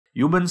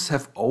Humans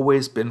have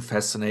always been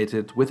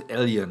fascinated with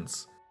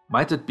aliens.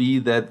 Might it be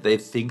that they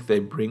think they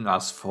bring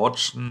us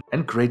fortune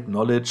and great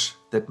knowledge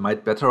that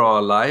might better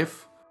our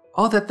life?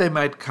 Or that they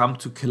might come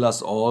to kill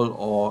us all,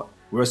 or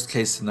worst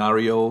case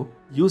scenario,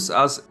 use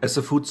us as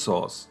a food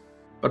source?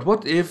 But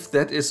what if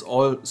that is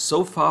all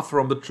so far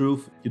from the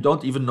truth you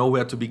don't even know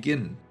where to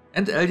begin?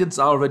 And aliens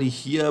are already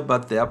here,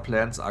 but their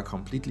plans are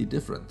completely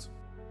different.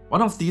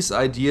 One of these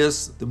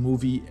ideas, the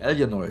movie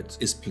Alienoid,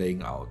 is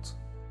playing out.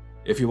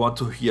 If you want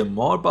to hear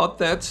more about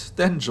that,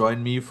 then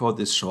join me for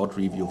this short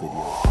review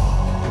video.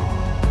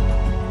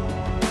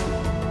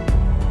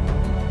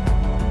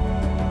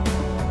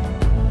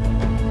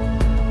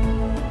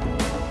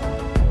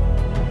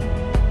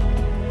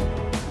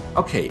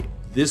 Okay,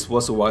 this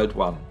was a wild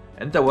one,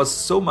 and there was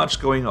so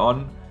much going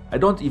on, I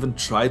don't even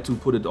try to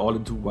put it all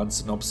into one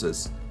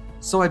synopsis,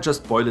 so I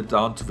just boil it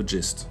down to the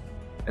gist.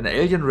 An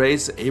alien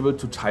race able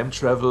to time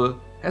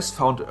travel has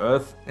found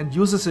Earth and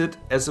uses it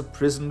as a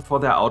prison for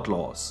their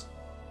outlaws.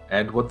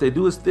 And what they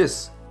do is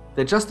this: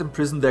 they just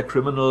imprison their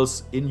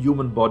criminals in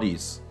human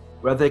bodies,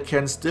 where they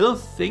can still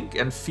think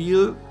and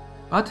feel,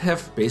 but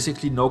have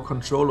basically no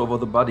control over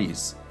the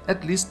bodies,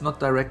 at least not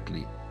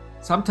directly.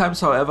 Sometimes,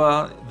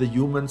 however, the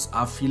humans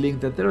are feeling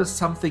that there is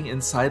something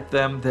inside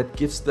them that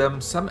gives them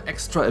some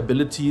extra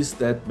abilities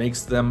that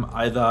makes them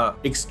either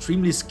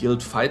extremely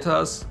skilled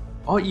fighters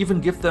or even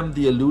give them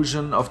the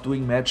illusion of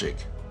doing magic.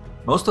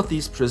 Most of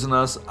these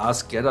prisoners are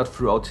scattered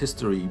throughout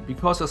history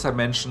because, as I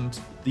mentioned,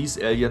 these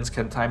aliens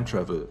can time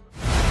travel.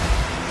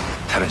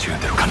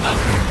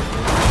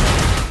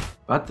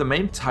 But the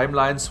main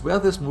timelines where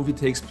this movie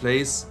takes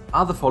place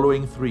are the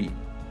following three.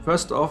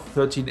 First off,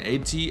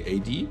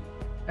 1380 AD,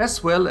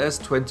 as well as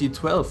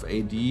 2012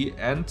 AD,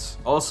 and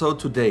also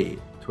today,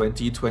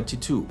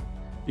 2022.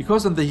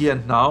 Because in the here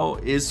and now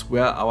is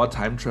where our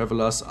time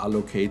travelers are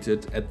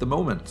located at the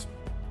moment.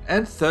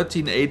 And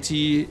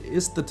 1380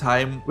 is the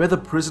time where the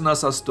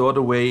prisoners are stored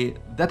away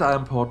that are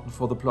important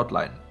for the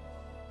plotline.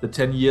 The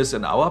 10 years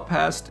in our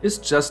past is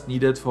just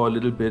needed for a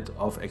little bit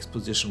of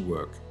exposition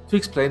work to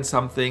explain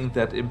something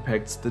that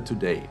impacts the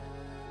today.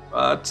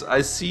 But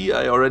I see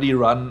I already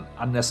run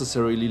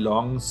unnecessarily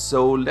long,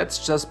 so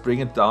let's just bring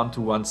it down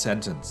to one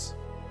sentence.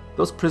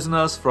 Those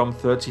prisoners from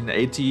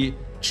 1380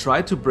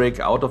 try to break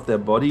out of their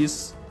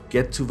bodies,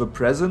 get to the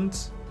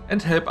present,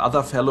 and help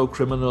other fellow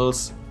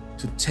criminals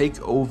to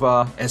take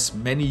over as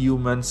many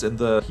humans in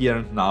the here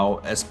and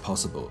now as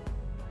possible.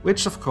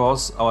 Which of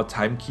course our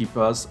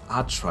timekeepers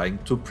are trying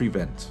to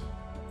prevent.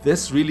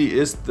 This really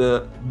is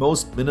the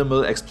most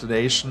minimal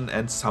explanation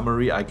and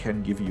summary I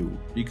can give you,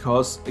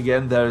 because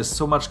again there is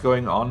so much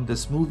going on.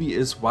 This movie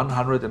is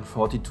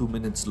 142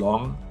 minutes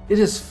long, it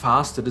is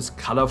fast, it is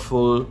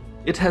colorful,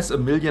 it has a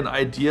million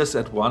ideas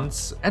at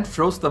once and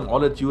throws them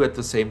all at you at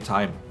the same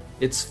time.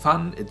 It's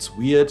fun, it's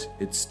weird,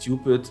 it's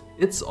stupid,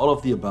 it's all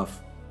of the above.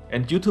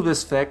 And due to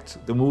this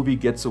fact, the movie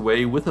gets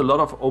away with a lot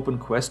of open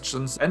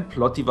questions and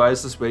plot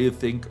devices where you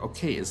think,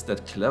 okay, is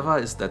that clever,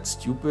 is that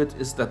stupid,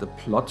 is that a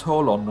plot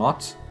hole or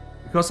not?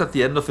 Because at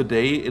the end of the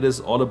day, it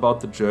is all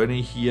about the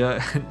journey here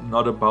and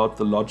not about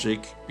the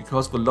logic,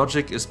 because the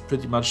logic is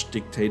pretty much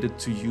dictated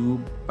to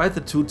you by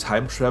the two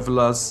time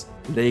travelers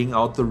laying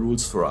out the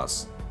rules for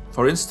us.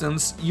 For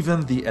instance,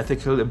 even the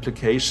ethical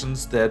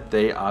implications that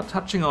they are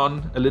touching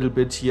on a little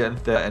bit here and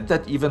there, and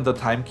that even the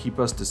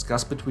timekeepers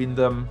discuss between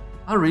them,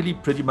 are really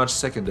pretty much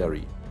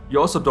secondary. You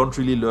also don't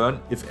really learn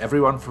if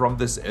everyone from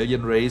this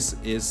alien race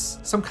is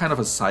some kind of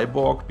a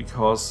cyborg,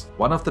 because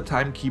one of the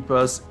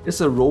timekeepers is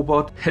a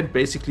robot and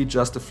basically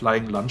just a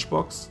flying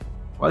lunchbox,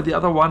 while the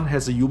other one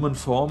has a human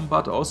form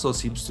but also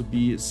seems to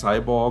be a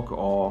cyborg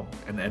or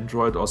an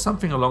android or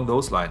something along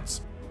those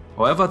lines.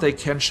 However, they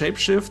can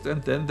shapeshift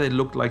and then they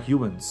look like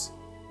humans,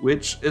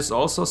 which is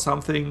also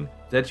something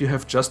that you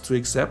have just to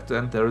accept,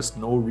 and there is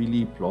no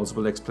really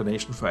plausible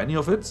explanation for any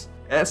of it,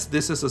 as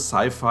this is a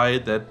sci-fi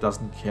that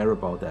doesn't care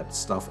about that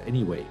stuff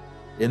anyway.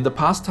 In the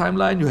past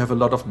timeline you have a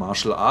lot of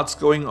martial arts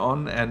going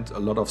on and a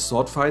lot of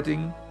sword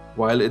fighting,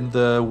 while in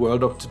the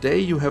world of today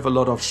you have a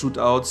lot of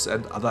shootouts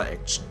and other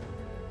action.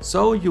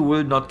 So you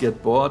will not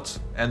get bored,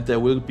 and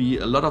there will be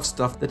a lot of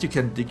stuff that you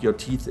can dig your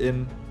teeth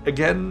in,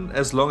 again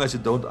as long as you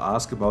don't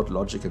ask about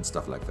logic and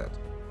stuff like that.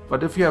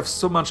 But if you have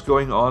so much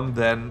going on,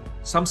 then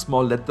some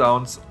small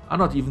letdowns are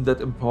not even that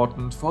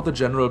important for the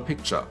general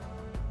picture.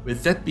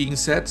 With that being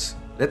said,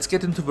 let's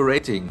get into the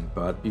rating,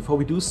 but before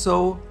we do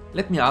so,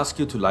 let me ask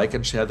you to like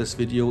and share this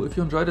video if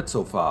you enjoyed it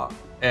so far.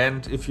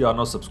 And if you are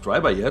no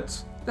subscriber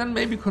yet, then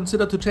maybe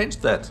consider to change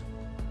that.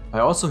 By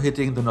also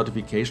hitting the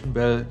notification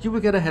bell, you will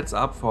get a heads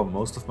up for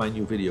most of my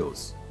new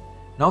videos.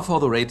 Now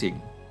for the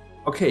rating.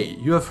 Okay,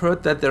 you have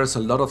heard that there is a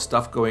lot of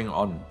stuff going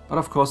on, but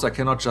of course I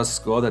cannot just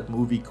score that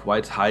movie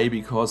quite high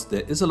because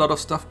there is a lot of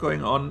stuff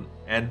going on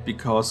and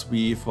because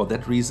we for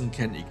that reason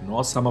can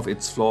ignore some of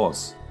its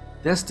flaws.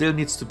 There still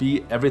needs to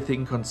be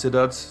everything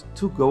considered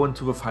to go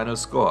into the final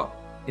score.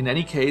 In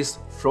any case,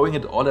 throwing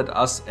it all at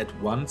us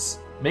at once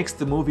makes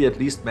the movie at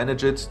least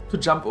manage it to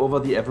jump over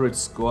the average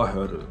score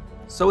hurdle.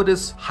 So it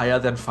is higher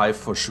than 5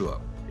 for sure.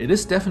 It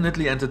is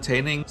definitely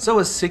entertaining, so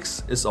a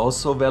 6 is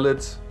also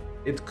valid.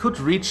 It could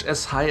reach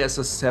as high as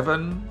a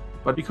 7,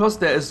 but because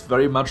there is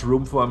very much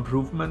room for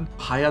improvement,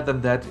 higher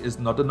than that is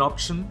not an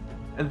option.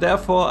 And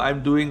therefore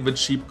I'm doing the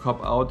cheap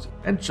cop-out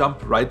and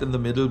jump right in the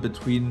middle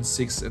between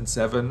 6 and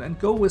 7 and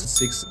go with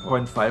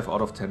 6.5 out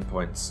of 10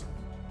 points.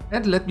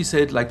 And let me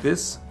say it like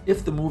this,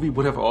 if the movie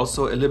would have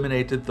also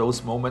eliminated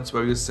those moments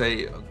where you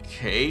say,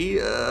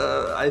 okay,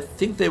 I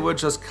think they were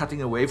just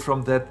cutting away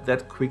from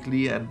that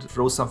quickly and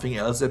throw something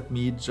else at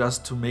me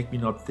just to make me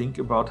not think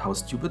about how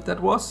stupid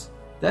that was,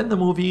 then the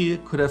movie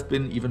could have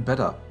been even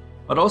better.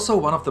 But also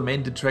one of the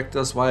main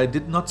detractors why I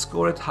did not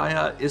score it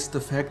higher is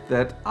the fact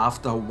that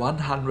after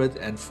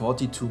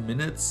 142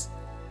 minutes,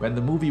 when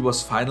the movie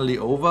was finally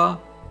over,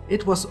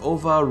 it was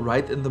over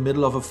right in the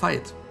middle of a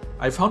fight.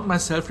 I found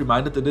myself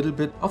reminded a little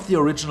bit of the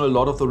original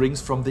Lord of the Rings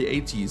from the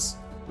 80s,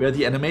 where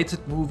the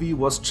animated movie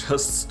was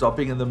just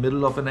stopping in the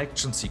middle of an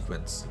action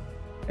sequence.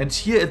 And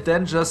here it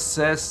then just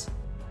says,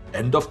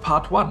 end of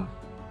part 1,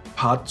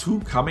 part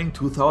 2 coming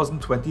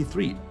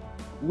 2023.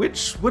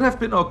 Which would have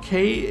been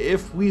okay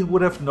if we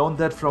would have known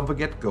that from the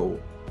get-go.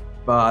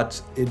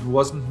 But it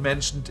wasn't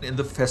mentioned in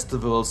the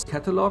festival's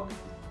catalog,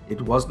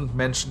 it wasn't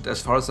mentioned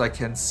as far as I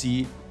can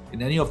see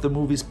in any of the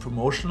movie's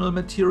promotional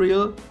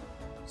material.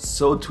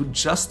 So to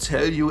just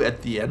tell you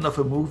at the end of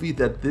a movie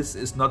that this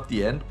is not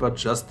the end but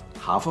just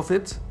half of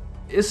it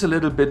is a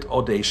little bit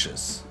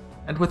audacious.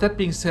 And with that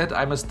being said,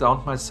 I'm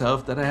astounded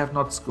myself that I have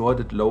not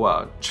scored it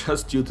lower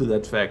just due to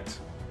that fact.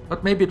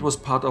 But maybe it was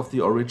part of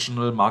the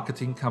original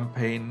marketing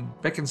campaign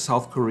back in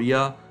South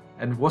Korea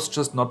and was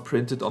just not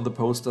printed on the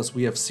posters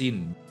we have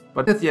seen.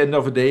 But at the end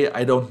of the day,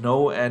 I don't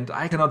know and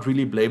I cannot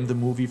really blame the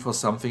movie for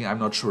something I'm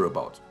not sure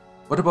about.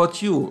 What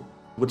about you?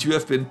 Would you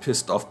have been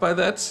pissed off by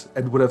that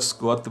and would have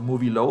scored the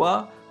movie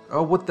lower?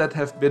 Or would that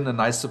have been a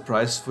nice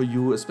surprise for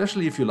you,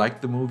 especially if you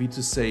liked the movie,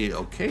 to say,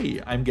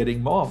 okay, I'm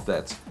getting more of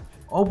that?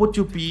 Or would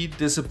you be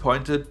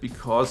disappointed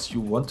because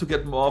you want to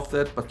get more of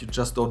that but you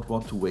just don't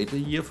want to wait a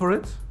year for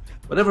it?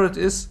 Whatever it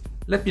is,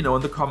 let me know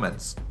in the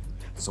comments.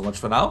 So much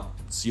for now,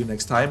 see you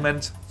next time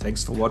and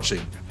thanks for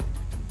watching.